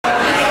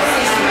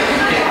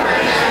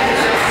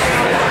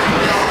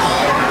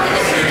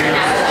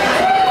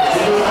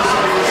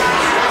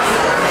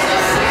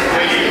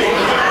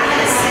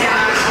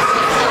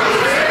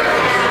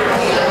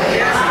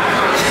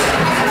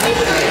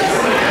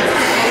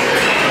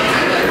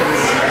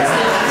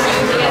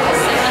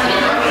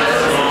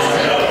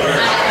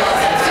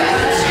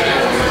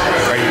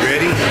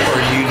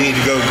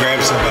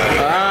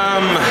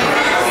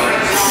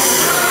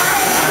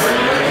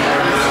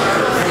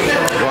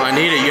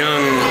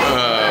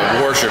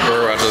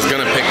worshiper. I was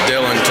going to pick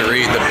Dylan to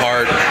read the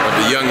part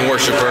of the young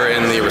worshiper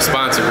in the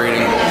responsive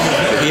reading.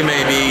 But he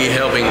may be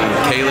helping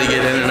Kaylee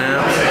get in and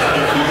out.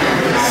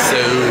 So,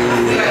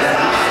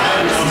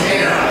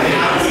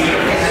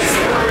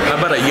 how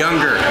about a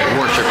younger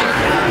worshiper?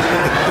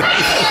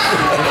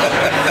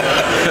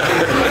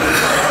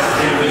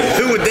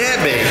 Who would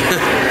that be?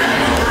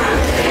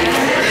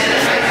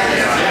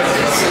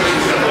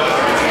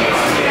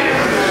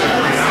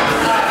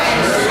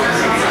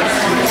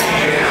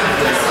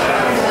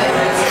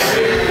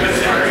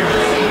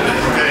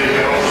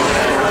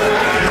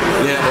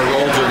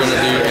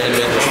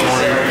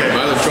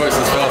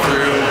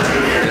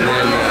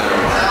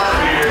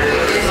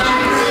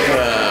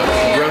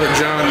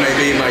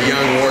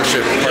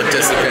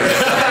 Participant.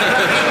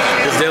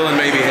 Because Dylan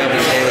may be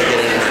helping Kayla get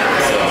in and out.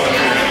 So.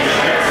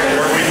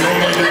 We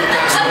normally do okay.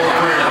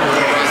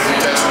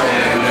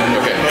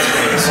 I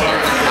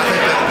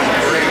think that would be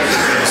great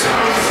because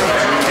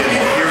we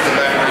can hear the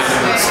background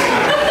and sing.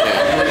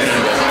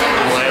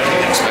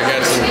 I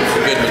got some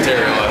good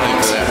material, I think,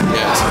 for that.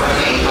 Yes.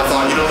 I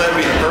thought, that'd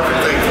be the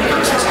perfect thing for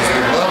Christmas because we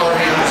love our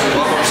hymns, we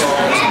love our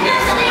songs. They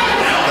have a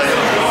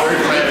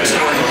very dramatic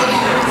story.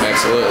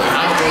 Absolutely.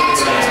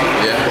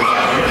 Yeah.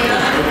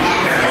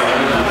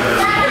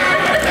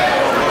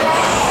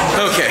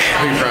 Okay,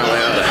 we probably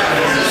ought to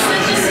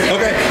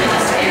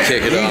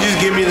kick it off. You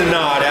just give me the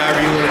nod, however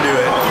you want to do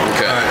it.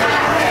 Okay.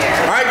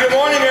 All right, good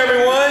morning,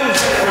 everyone.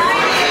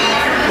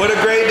 What a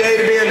great day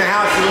to be in the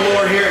house of the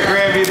Lord here at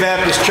Grandview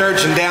Baptist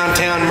Church in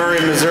downtown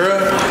Murray, Missouri.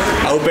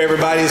 I hope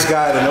everybody's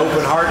got an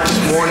open heart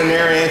this morning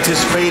there,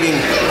 anticipating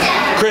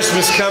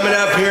Christmas coming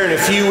up here in a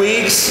few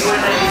weeks.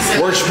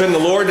 Worshiping the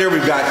Lord there.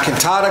 We've got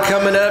Cantata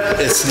coming up.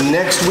 It's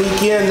next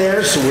weekend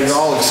there, so we're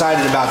all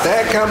excited about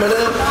that coming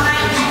up.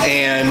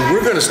 And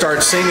we're going to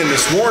start singing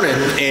this morning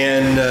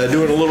and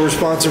doing a little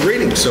responsive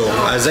reading. So,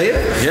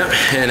 Isaiah? Yep,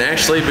 and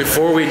actually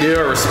before we do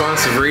our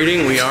responsive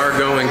reading, we are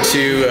going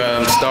to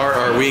start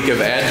our week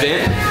of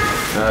Advent.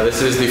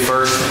 This is the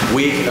first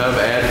week of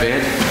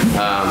Advent,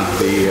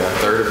 the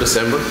 3rd of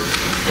December.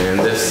 And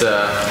this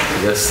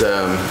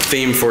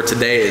theme for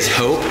today is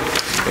hope.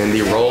 And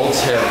the Rolls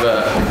have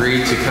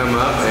agreed to come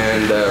up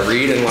and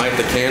read and light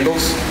the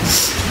candles.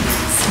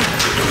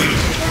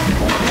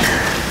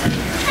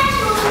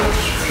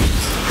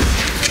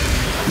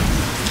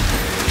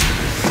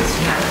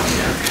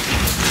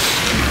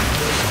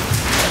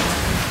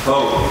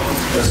 Hope.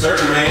 A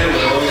certain man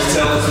would always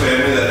tell his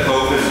family that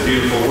hope is a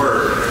beautiful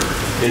word.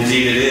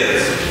 Indeed it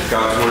is.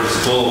 God's word is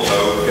full of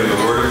hope, and the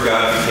word of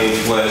God became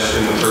flesh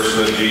in the person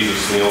of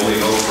Jesus, the only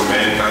hope for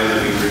mankind to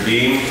be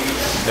redeemed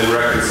and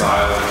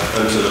reconciled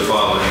unto the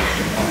Father.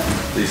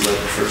 Please let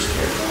the first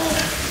candle.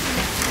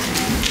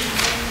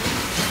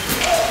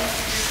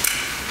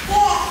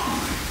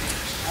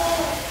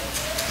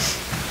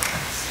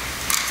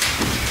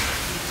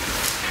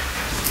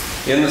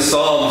 In the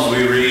Psalms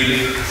we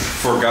read,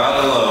 "For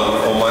God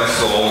alone, O my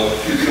soul,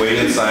 wait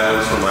in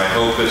silence, for my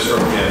hope is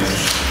from Him.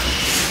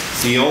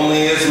 He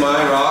only is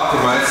my rock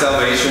and my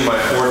salvation, my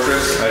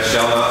fortress, I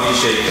shall not be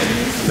shaken."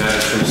 And that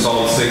is from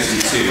Psalm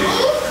 62.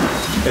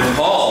 And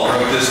Paul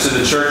wrote this to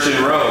the church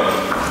in Rome.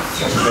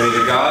 "May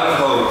the God of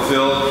hope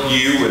fill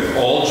you with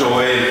all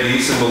joy and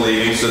peace in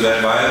believing, so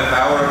that by the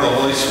power of the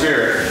Holy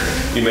Spirit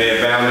you may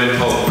abound in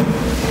hope."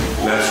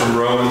 And that's from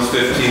Romans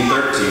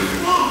 15:13.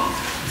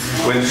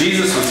 When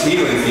Jesus was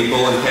healing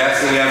people and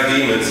casting out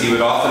demons, he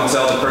would often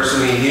tell the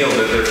person he healed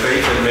that their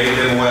faith had made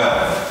them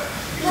well.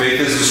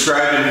 Faith is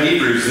described in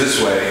Hebrews this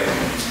way.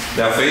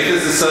 "Now faith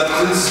is the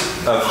substance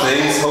of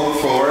things hoped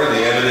for,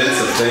 the evidence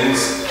of things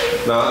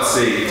not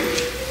seen."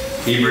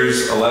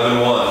 Hebrews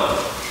 11:1.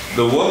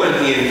 The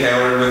woman he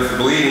encountered with the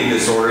bleeding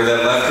disorder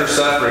that left her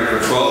suffering for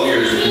 12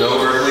 years with no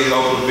earthly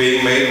hope of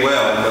being made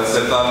well must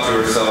have thought to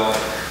herself,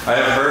 "I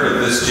have heard of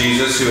this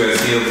Jesus who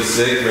has healed the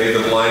sick, made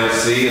the blind to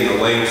see, and the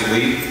lame to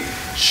leap.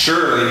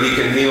 Surely he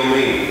can heal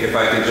me if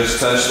I can just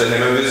touch the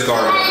hem of his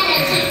garment."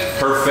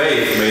 Her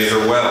faith made her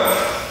well.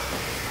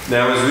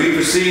 Now as we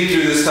proceed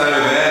through this time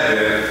of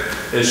Advent,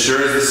 as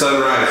sure as the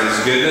sun rises,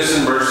 goodness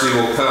and mercy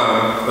will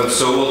come, but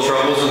so will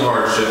troubles and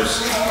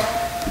hardships.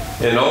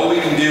 And all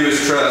we can do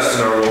is trust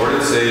in our Lord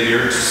and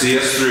Savior to see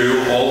us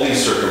through all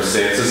these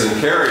circumstances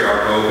and carry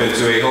our hope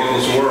into a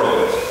hopeless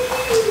world.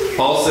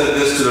 Paul said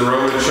this to the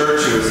Roman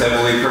church who was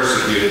heavily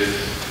persecuted.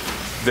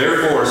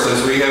 "Therefore,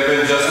 since we have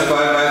been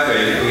justified by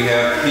faith, we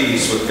have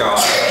peace with God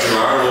through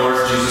our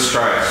Lord Jesus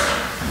Christ.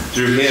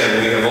 Through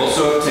him we have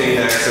also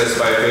obtained access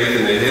by faith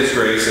into his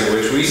grace, in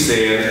which we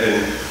stand,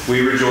 and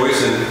we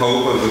rejoice in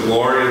hope of the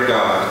glory of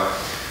God.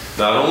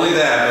 Not only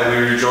that, but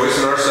we rejoice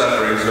in our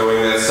sufferings,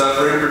 knowing that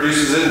suffering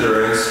produces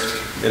endurance,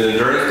 and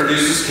endurance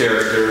produces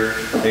character,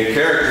 and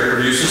character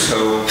produces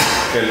hope,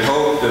 and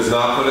hope does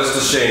not put us to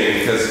shame,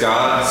 because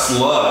God's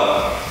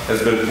love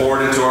has been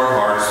poured into our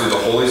hearts through the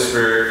Holy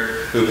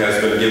Spirit who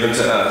has been given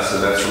to us."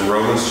 And that's from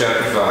Romans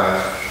chapter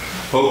 5.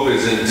 Hope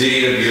is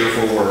indeed a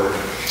beautiful word.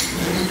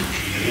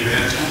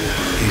 Amen.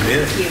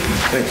 Amen.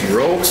 Thank you,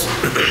 Rolls.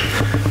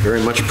 Very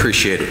much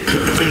appreciated.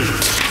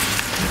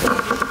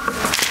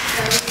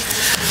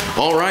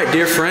 All right,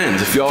 dear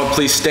friends, if y'all would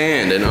please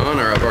stand in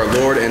honor of our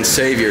Lord and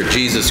Savior,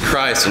 Jesus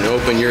Christ, and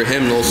open your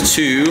hymnals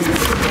to,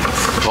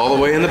 all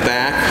the way in the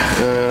back,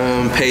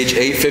 page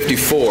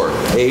 854,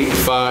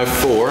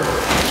 854.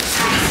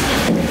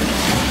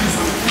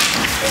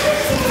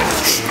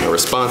 Our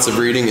responsive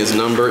reading is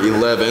number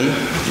 11,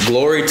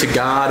 Glory to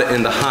God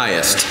in the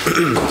Highest.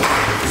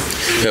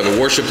 We have a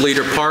worship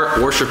leader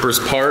part, worshiper's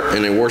part,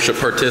 and a worship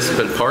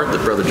participant part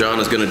that Brother John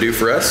is going to do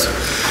for us.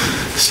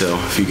 So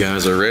if you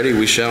guys are ready,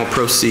 we shall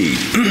proceed.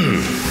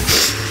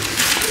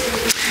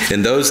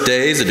 In those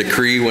days, a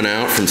decree went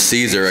out from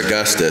Caesar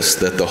Augustus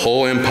that the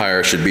whole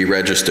empire should be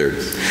registered.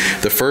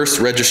 The first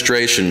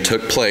registration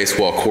took place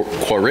while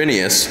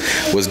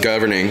Quirinius was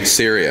governing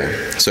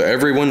Syria. So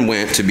everyone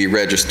went to be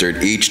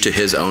registered, each to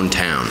his own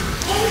town.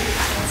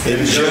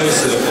 And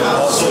Joseph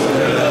also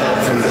went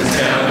up from the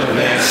town of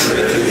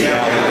Nazareth to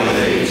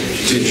Galilee,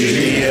 to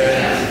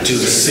Judea, to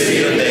the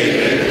city of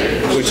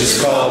David, which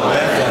is called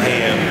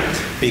Bethlehem,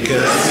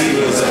 because he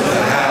was of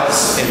the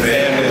house and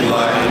family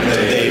line of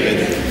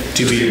David,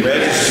 to be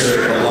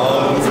registered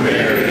along with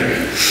Mary,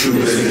 who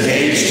was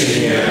engaged to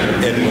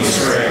him and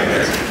was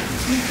pregnant.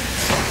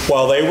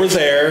 While they were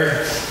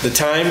there, the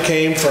time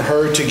came for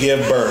her to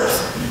give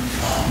birth.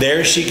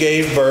 There she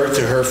gave birth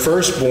to her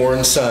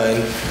firstborn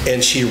son,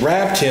 and she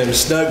wrapped him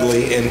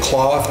snugly in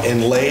cloth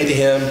and laid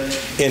him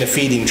in a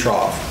feeding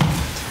trough,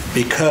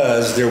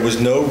 because there was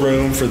no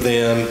room for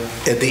them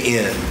at the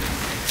inn.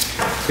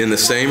 In the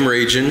same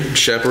region,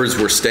 shepherds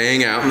were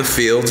staying out in the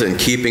fields and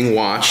keeping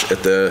watch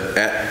at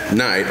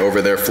night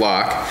over their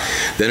flock.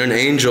 Then an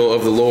angel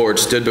of the Lord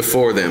stood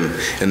before them,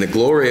 and the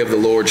glory of the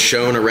Lord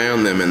shone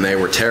around them, and they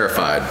were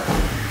terrified.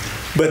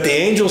 But the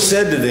angel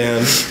said to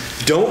them,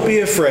 "Don't be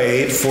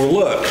afraid, for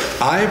look,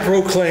 I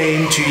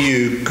proclaim to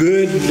you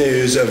good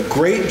news of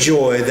great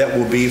joy that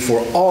will be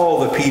for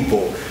all the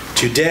people.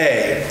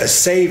 Today, a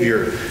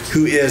Savior,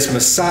 who is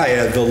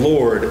Messiah, the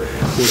Lord,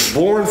 was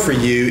born for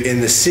you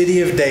in the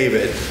city of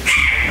David.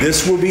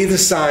 This will be the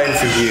sign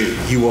for you.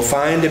 You will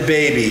find a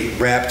baby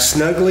wrapped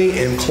snugly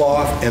in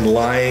cloth and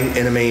lying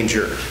in a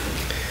manger."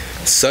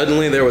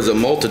 Suddenly there was a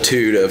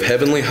multitude of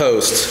heavenly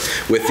hosts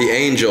with the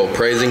angel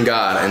praising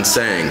God and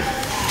saying,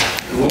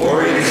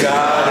 "Glory to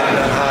God in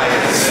the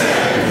highest,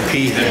 and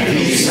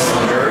peace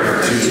on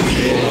earth to the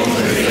people of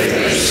the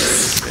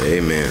faithful."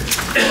 Amen.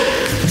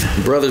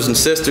 Brothers and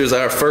sisters,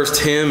 our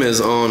first hymn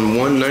is on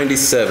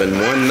 197.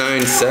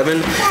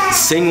 197,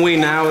 Sing We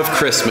Now of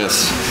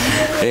Christmas.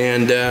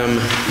 And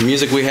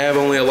music we have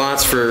only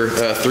allots for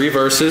 3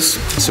 verses,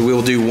 so we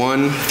will do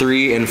 1,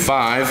 3, and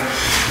 5.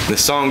 The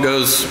song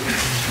goes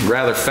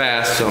rather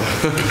fast, so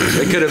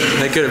they could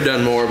have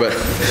done more, but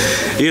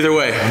either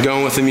way,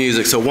 going with the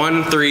music. So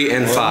 1, 3,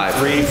 and 5.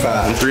 1, 3, and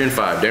 5. 1, 3, and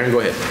 5. Darren,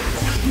 go ahead.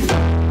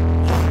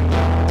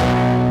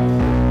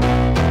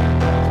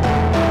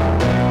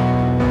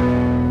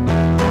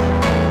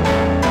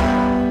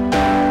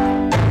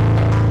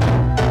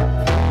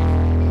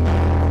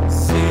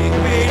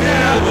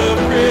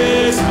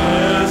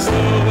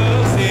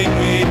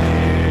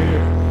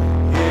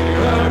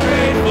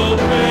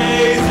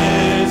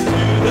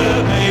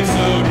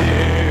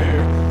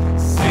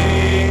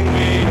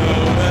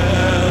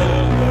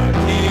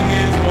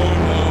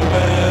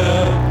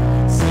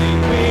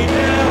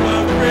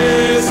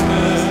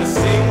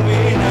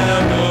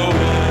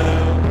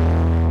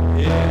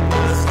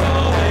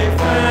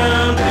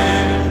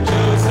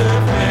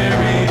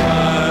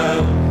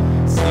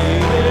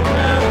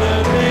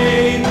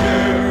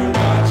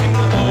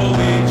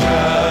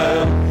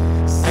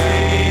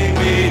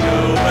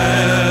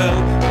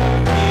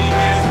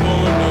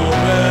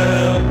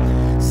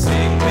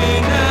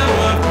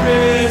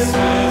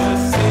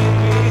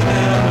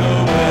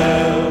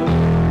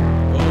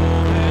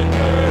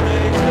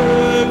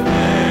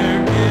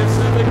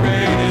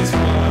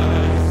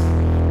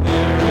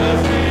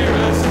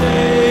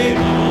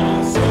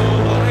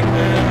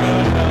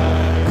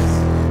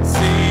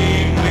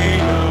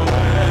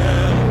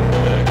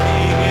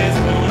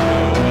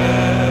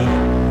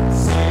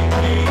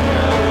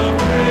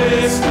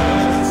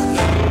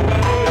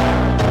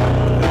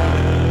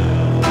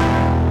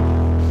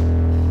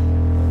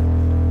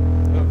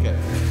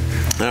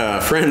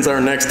 Friends,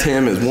 our next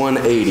hymn is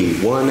 180,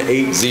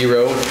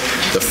 180,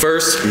 the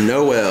first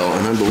Noel,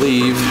 and I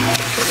believe,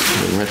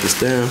 let me write this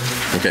down.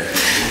 Okay,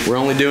 we're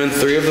only doing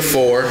 3 of the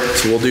 4,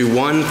 so we'll do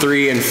 1,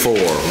 3, and 4.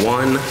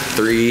 1,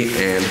 3,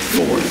 and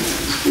 4.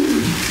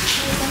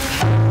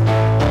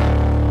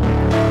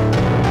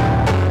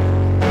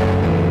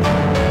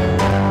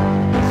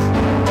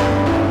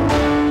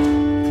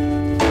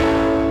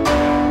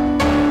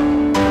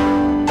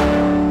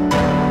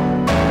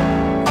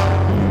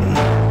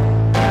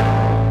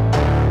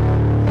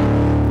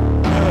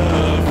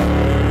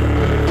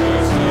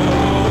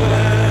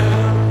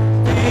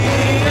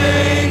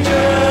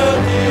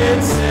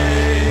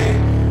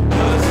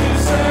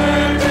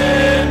 Served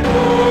and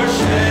poor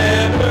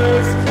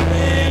shepherds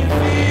in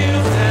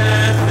fields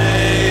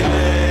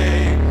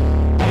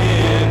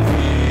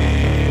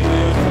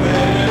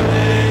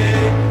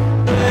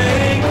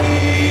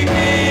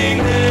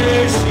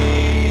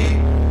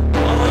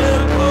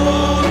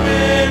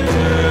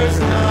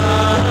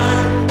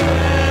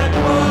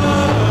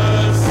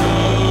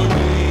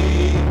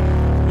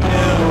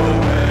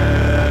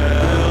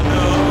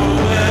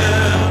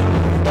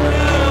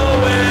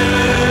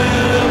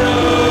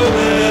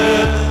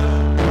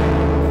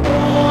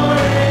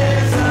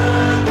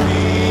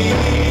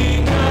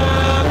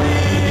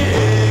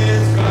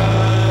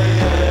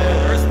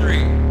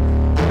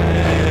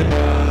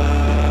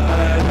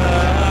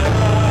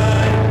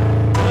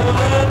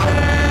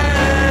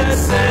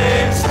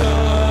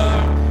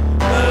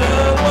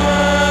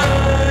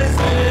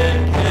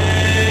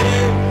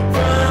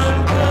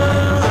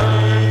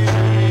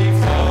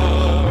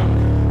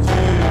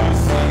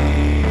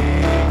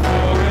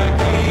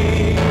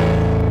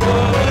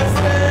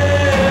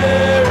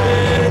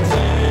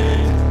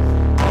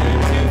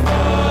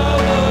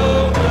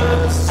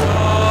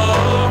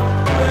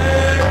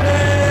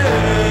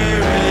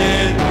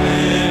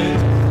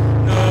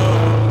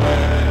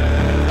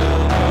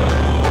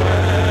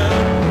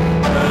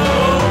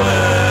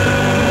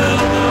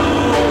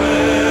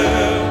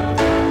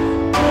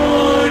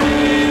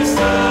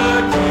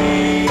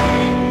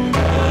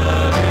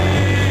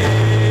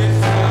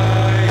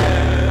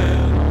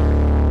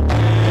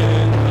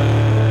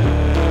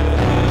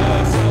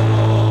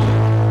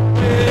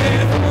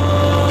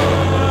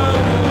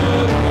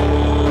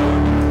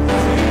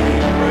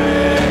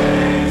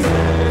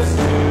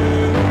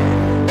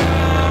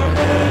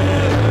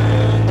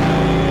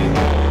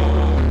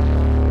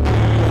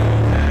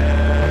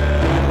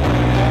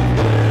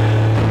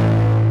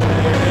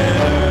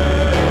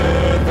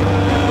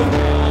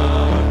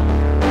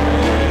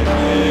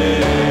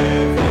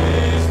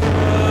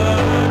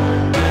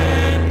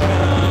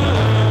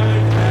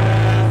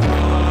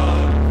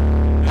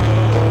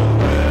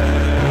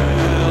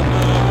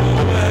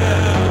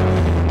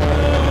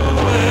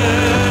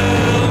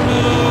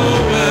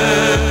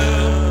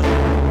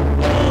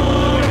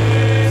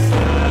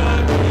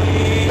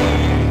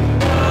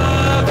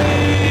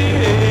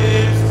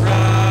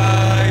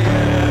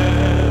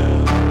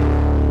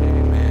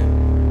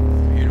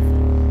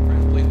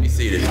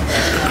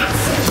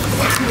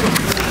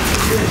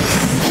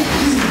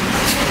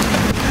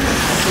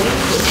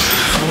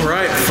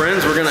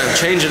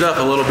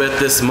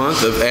this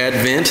month of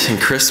Advent and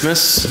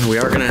Christmas. We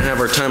are going to have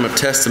our time of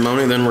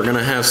testimony. Then we're going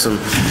to have some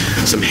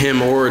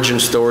hymn origin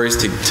stories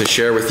to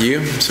share with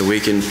you so we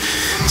can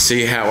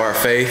see how our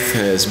faith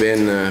has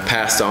been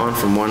passed on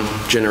from one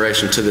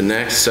generation to the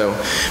next. So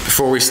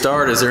before we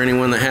start, is there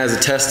anyone that has a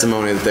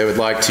testimony that they would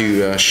like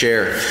to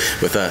share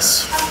with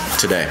us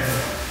today?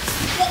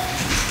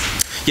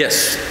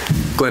 Yes,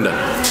 Glenda. I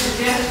have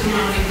a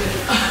testimony,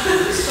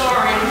 but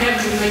sorry, I'm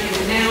having to make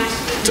an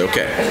announcement. It's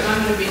okay. Because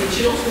I'm going to be in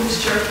children's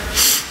church.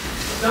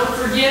 Don't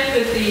forget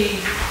that the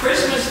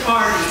Christmas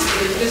party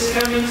is this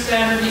coming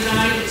Saturday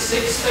night at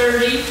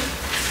 6:30.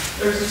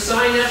 There's a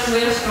sign-up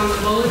list on the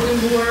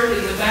bulletin board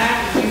in the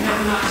back. If you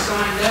have not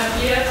signed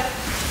up yet,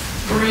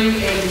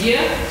 bring a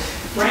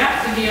gift,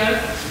 wrap the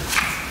gift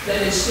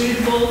that is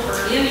suitable for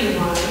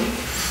anyone.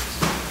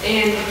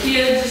 And the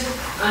kids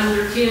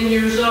under 10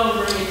 years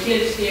old bring a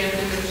kid's gift,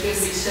 and there's going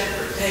to be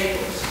separate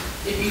tables.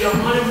 If you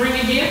don't want to bring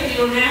a gift, you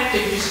don't have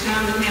to. Just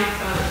come and have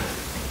fun.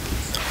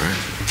 All right.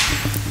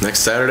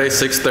 Next Saturday,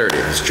 6:30.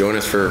 Just join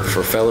us for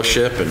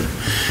fellowship and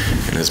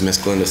as Miss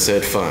Glenda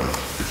said, fun.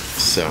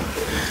 So,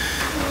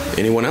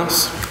 anyone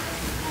else?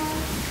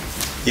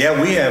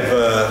 Yeah, we have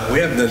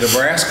the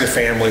Nebraska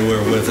family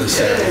were with us.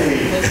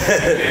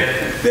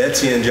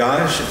 Betsy and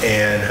Josh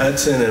and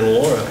Hudson and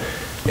Laura.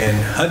 And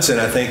Hudson,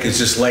 I think, is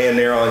just laying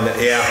there on the,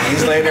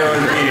 he's laying there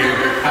on the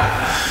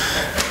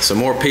pew. So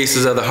more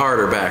pieces of the heart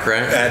are back,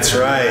 right? That's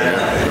right.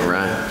 All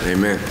right.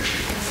 Amen.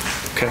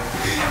 Okay.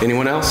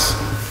 Anyone else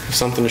have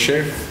something to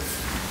share?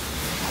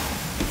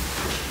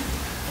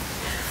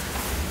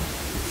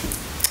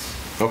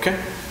 Okay.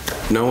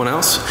 No one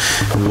else?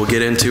 We'll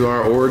get into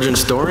our origin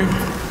story.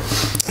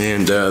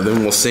 And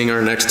then we'll sing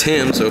our next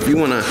hymn. So if you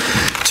want to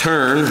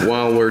turn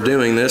while we're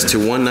doing this to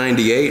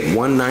 198,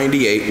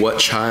 What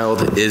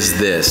Child Is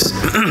This?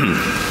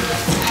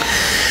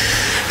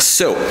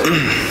 So,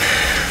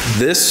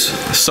 this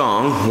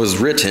song was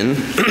written,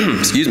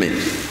 excuse me,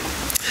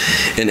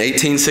 in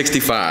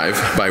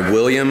 1865 by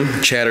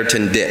William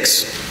Chatterton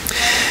Dix.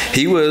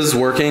 He was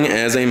working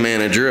as a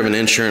manager of an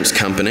insurance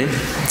company.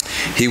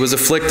 He was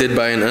afflicted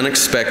by an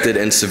unexpected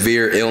and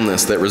severe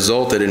illness that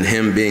resulted in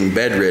him being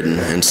bedridden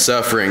and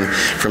suffering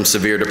from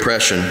severe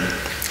depression.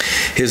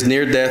 His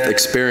near-death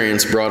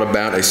experience brought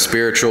about a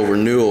spiritual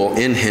renewal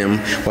in him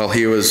while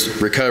he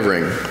was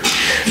recovering.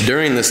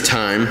 During this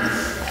time,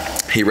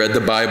 he read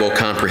the Bible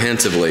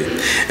comprehensively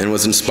and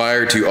was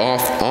inspired to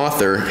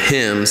author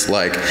hymns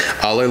like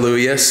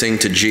Alleluia, Sing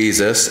to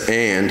Jesus,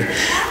 and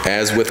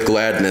As with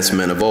Gladness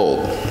Men of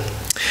Old.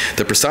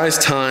 The precise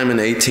time in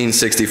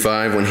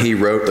 1865 when he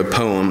wrote the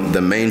poem,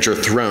 The Manger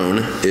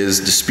Throne, is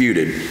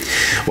disputed,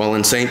 while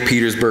in St.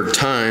 Petersburg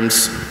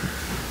Times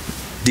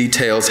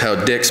details how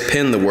Dix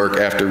penned the work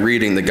after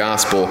reading the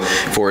Gospel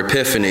for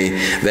Epiphany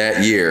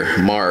that year,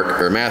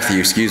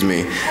 Matthew,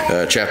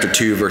 chapter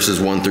 2,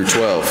 verses 1 through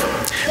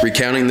 12,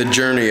 recounting the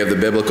journey of the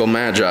biblical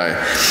Magi.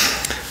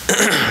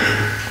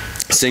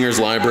 Singer's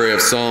Library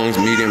of Songs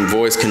Medium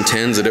Voice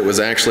contends that it was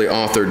actually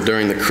authored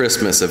during the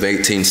Christmas of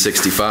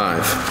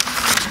 1865.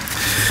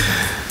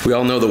 We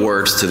all know the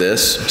words to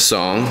this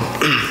song,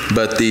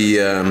 but the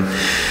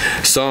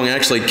song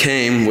actually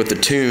came with the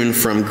tune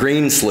from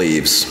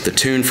Greensleeves. The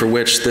tune for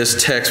which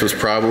this text was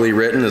probably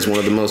written is one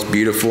of the most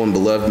beautiful and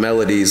beloved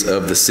melodies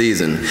of the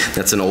season.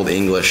 That's an Old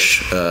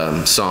English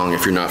song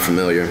if you're not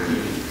familiar.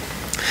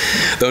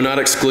 Though not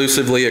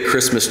exclusively a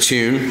Christmas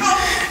tune,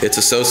 its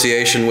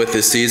association with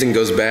this season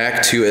goes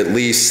back to at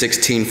least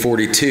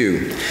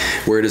 1642,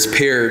 where it is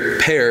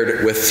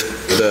paired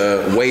with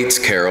the Waits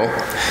Carol.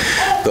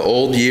 The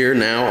old year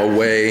now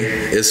away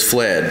is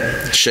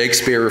fled.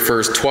 Shakespeare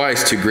refers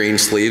twice to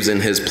Greensleeves in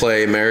his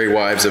play Merry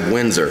Wives of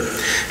Windsor,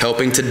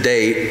 helping to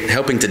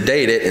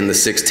date it in the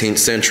 16th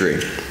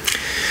century.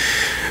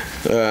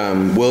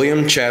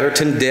 William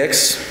Chatterton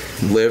Dix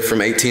lived from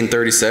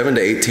 1837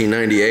 to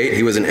 1898.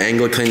 He was an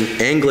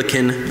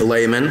Anglican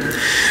layman,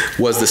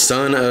 was the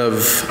son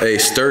of a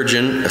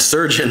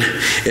surgeon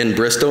in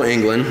Bristol,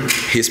 England.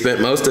 He spent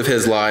most of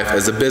his life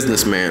as a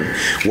businessman,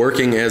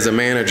 working as a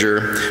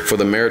manager for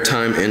the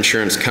Maritime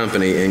Insurance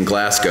Company in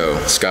Glasgow,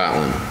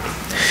 Scotland.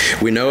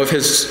 We know of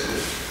his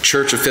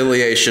church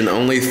affiliation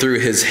only through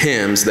his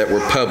hymns that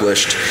were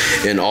published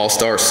in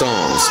All-Star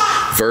Songs,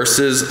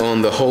 verses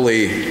on the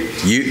Holy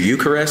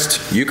Eucharist,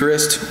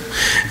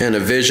 and a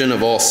vision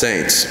of all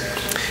saints.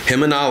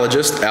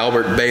 Hymnologist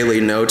Albert Bailey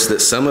notes that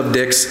some of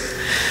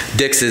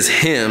Dix's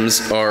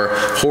hymns are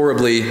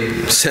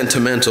horribly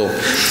sentimental,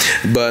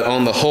 but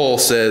on the whole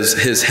says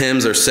his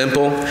hymns are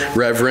simple,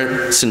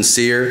 reverent,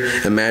 sincere,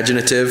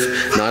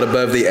 imaginative, not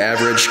above the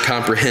average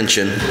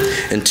comprehension,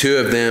 and two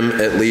of them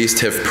at least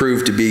have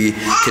proved to be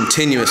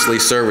continuously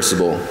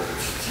serviceable.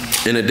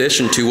 In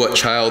addition to What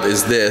Child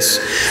Is This,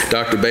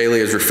 Dr.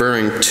 Bailey is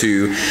referring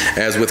to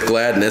As with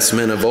Gladness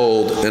Men of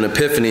Old, an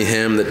Epiphany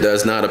hymn that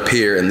does not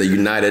appear in the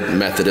United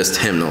Methodist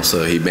Hymnal,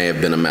 so he may have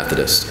been a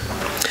Methodist.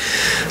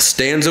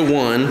 Stanza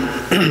 1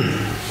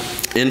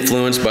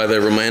 influenced by the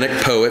romantic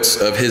poets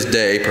of his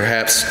day,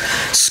 perhaps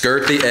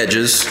skirt the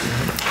edges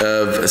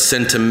of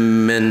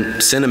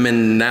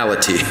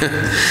sentimentality,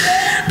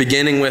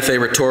 beginning with a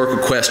rhetorical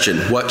question,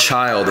 what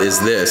child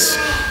is this?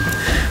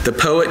 The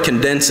poet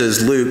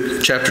condenses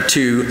Luke chapter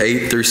 2,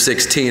 8 through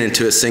 16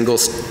 into a single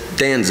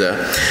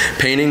stanza,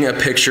 painting a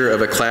picture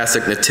of a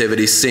classic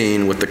nativity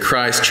scene with the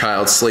Christ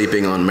child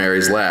sleeping on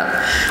Mary's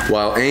lap,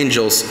 while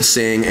angels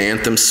sing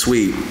anthems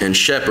sweet and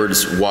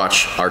shepherds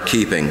watch our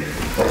keeping.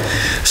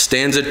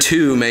 Stanza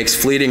 2 makes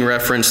fleeting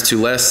reference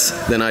to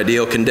less than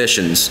ideal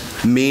conditions,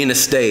 mean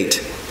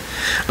estate,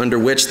 under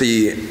which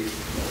the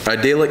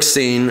idyllic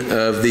scene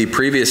of the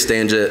previous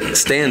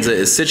stanza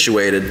is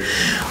situated.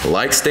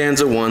 Like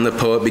stanza 1, the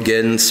poet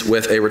begins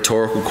with a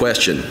rhetorical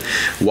question.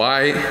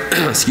 Why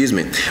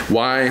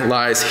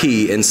lies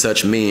he in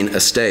such mean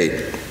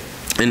estate?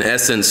 In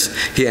essence,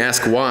 he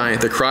asks why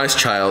the Christ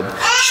child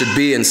should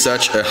be in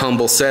such a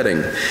humble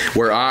setting,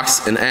 where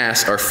ox and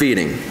ass are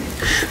feeding.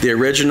 The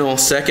original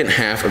second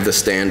half of the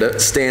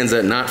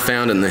stanza, not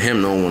found in the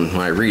hymnal when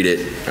I read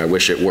it, I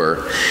wish it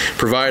were,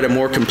 provide a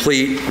more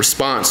complete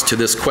response to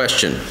this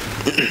question.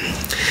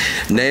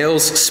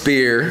 Nails,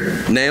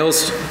 spear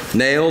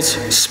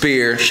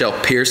shall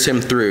pierce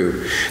him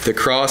through, the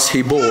cross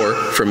he bore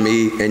for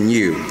me and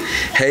you.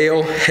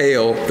 Hail,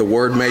 hail, the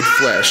Word made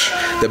flesh,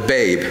 the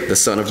babe, the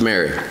Son of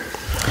Mary.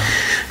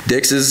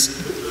 Dix's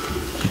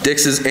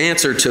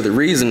answer to the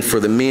reason for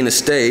the mean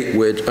estate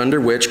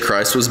under which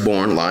Christ was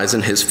born lies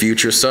in his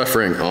future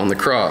suffering on the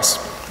cross.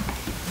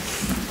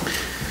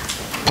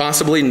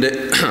 Possibly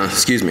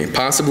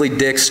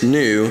Dix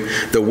knew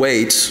the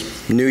Waits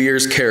New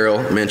Year's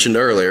carol mentioned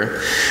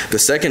earlier. The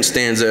second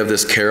stanza of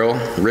this carol,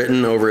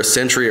 written over a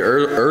century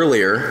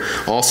earlier,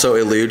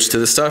 also alludes to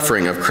the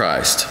suffering of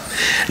Christ.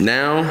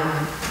 Now,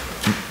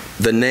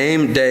 the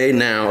name day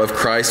now of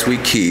Christ we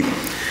keep,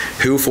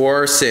 who for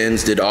our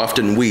sins did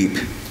often weep.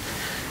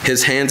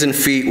 His hands and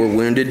feet were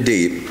wounded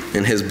deep,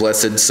 in his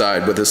blessed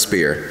side with a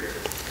spear.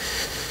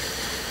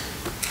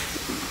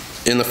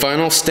 In the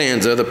final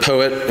stanza, the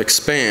poet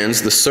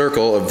expands the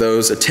circle of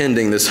those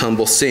attending this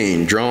humble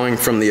scene, drawing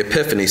from the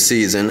Epiphany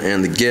season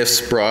and the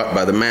gifts brought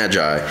by the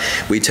Magi.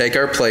 We take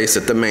our place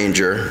at the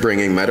manger,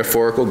 bringing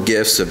metaphorical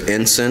gifts of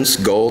incense,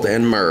 gold,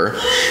 and myrrh.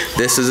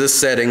 This is a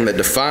setting that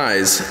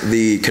defies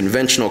the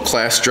conventional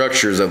class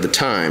structures of the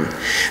time.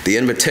 The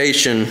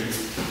invitation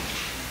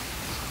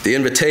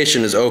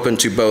is open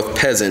to both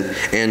peasant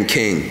and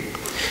king.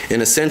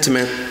 In a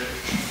sentiment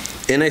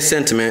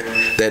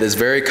that is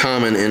very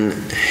common in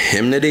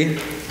hymnody,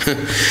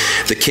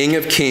 the King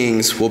of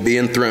Kings will be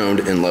enthroned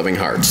in loving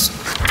hearts.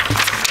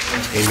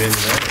 Amen.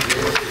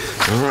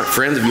 All right,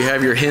 friends, if you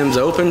have your hymns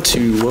open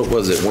to,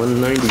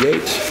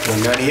 198?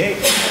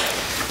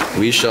 198.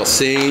 We shall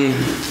sing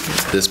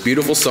this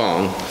beautiful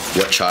song,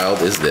 What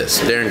Child Is This?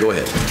 Darren, go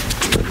ahead.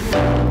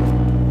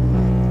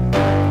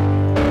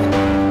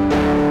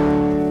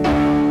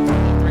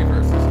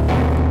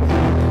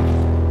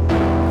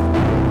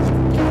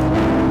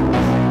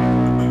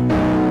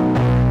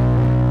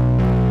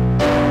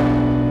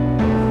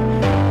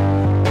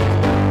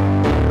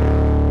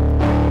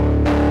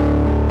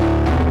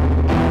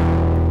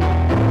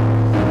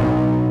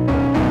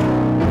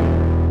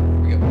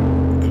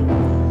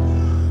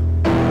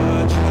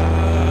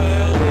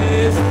 Child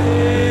is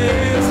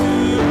this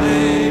who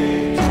laid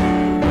to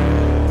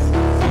rest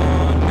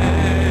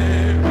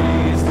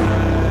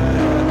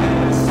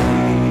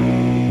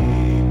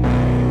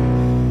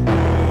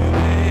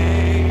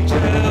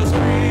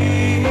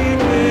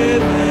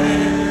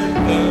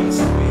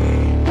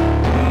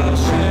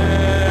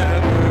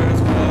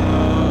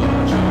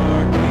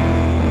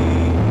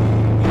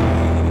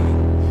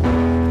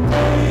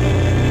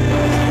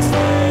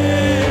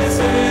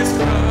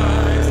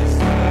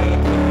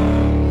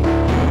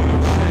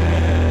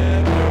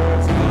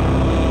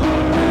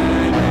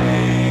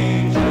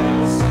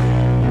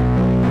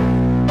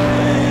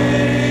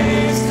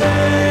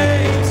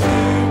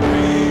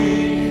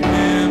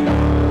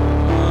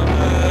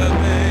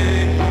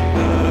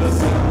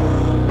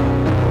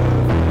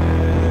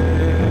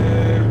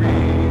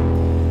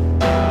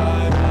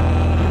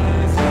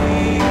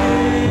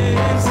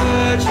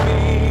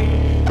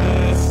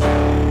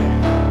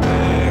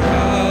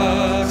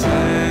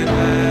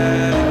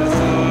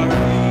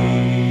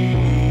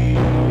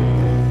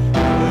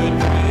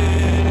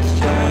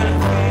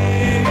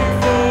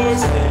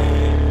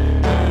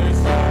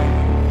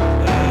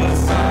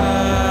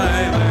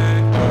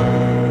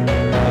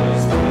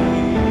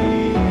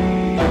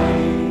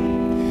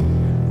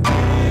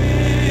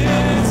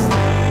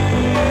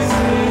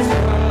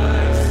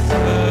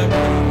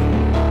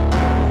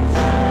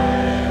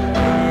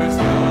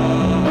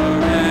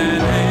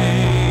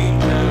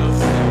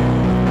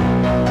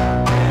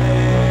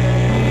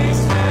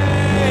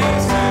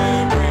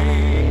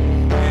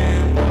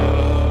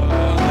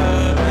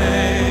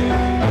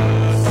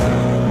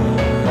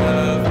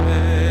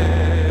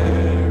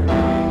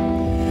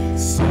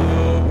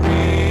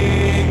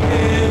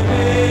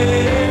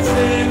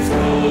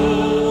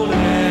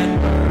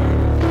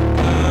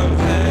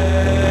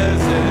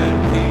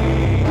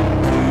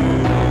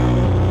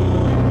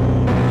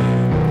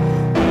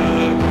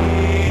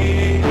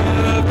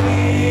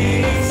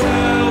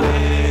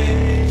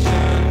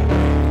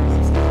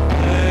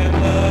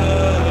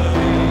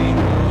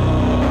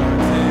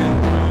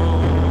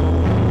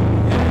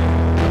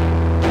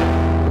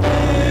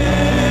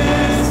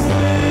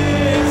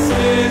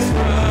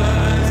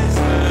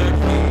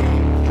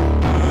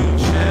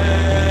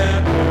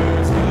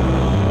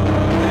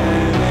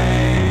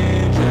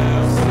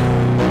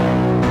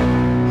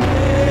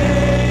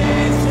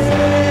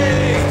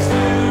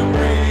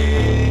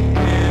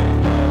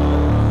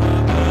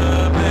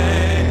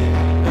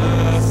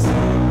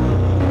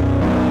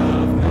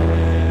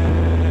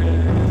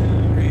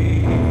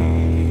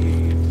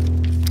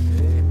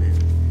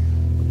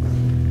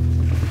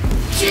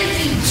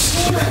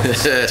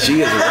She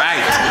is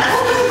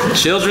right.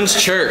 Children's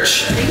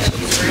Church.